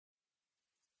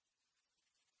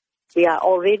We are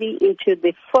already into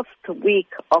the fifth week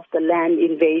of the land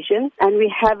invasion, and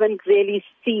we haven't really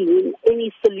seen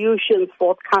any solutions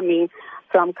forthcoming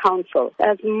from council.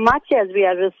 As much as we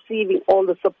are receiving all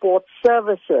the support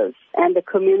services and the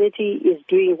community is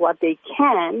doing what they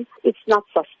can, it's not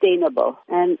sustainable.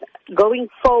 And going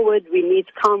forward, we need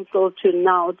council to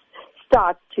now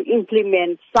start to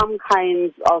implement some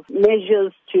kinds of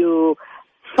measures to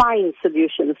find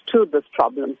solutions to this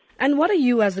problem. And what are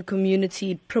you as a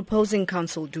community proposing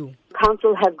council do?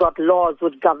 Council has got laws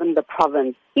which govern the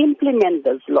province. Implement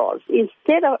those laws.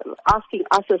 Instead of asking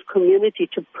us as community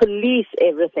to police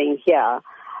everything here,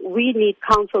 we need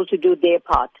council to do their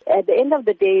part. At the end of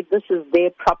the day, this is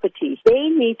their property. They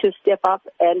need to step up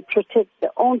and protect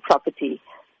their own property.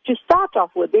 To start off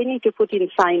with, they need to put in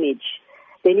signage.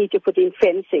 They need to put in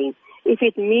fencing. If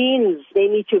it means they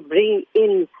need to bring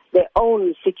in their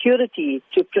own security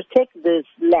to protect this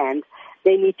land,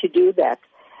 they need to do that.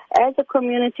 As a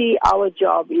community, our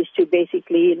job is to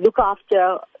basically look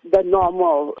after the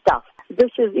normal stuff.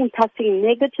 This is impacting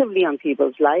negatively on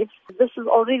people's lives. This is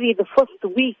already the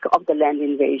first week of the land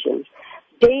invasions.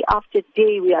 Day after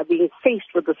day, we are being faced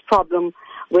with this problem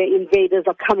where invaders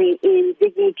are coming in,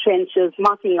 digging trenches,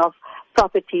 marking off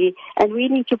property, and we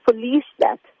need to police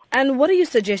that. And what are you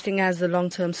suggesting as a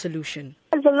long-term solution?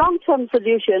 As a long-term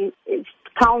solution,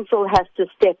 council has to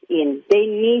step in. They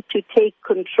need to take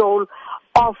control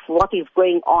of what is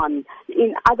going on.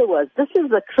 In other words, this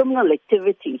is a criminal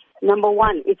activity. Number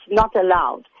one, it's not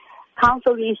allowed.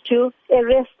 Council needs to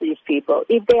arrest these people.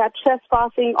 If they are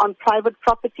trespassing on private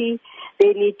property,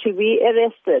 they need to be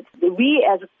arrested. We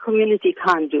as a community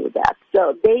can't do that.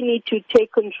 So they need to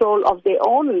take control of their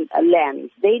own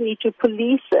lands. They need to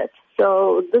police it.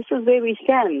 So this is where we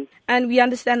stand. And we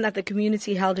understand that the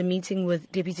community held a meeting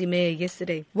with Deputy Mayor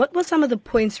yesterday. What were some of the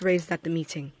points raised at the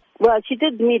meeting? Well, she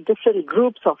did meet different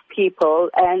groups of people,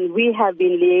 and we have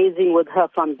been liaising with her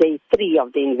from day 3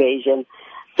 of the invasion.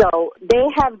 So they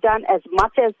have done as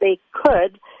much as they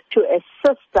could to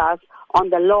assist us on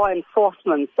the law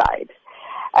enforcement side.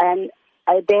 And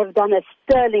they have done a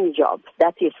sterling job,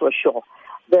 that is for sure.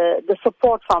 The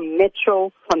support from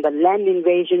Metro, from the land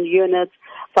invasion units,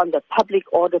 from the public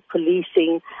order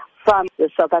policing, from the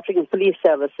South African police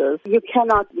services, you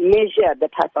cannot measure the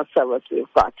type of service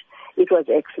we've got. It was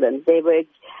excellent. They were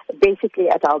basically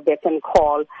at our beck and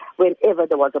call whenever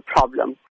there was a problem.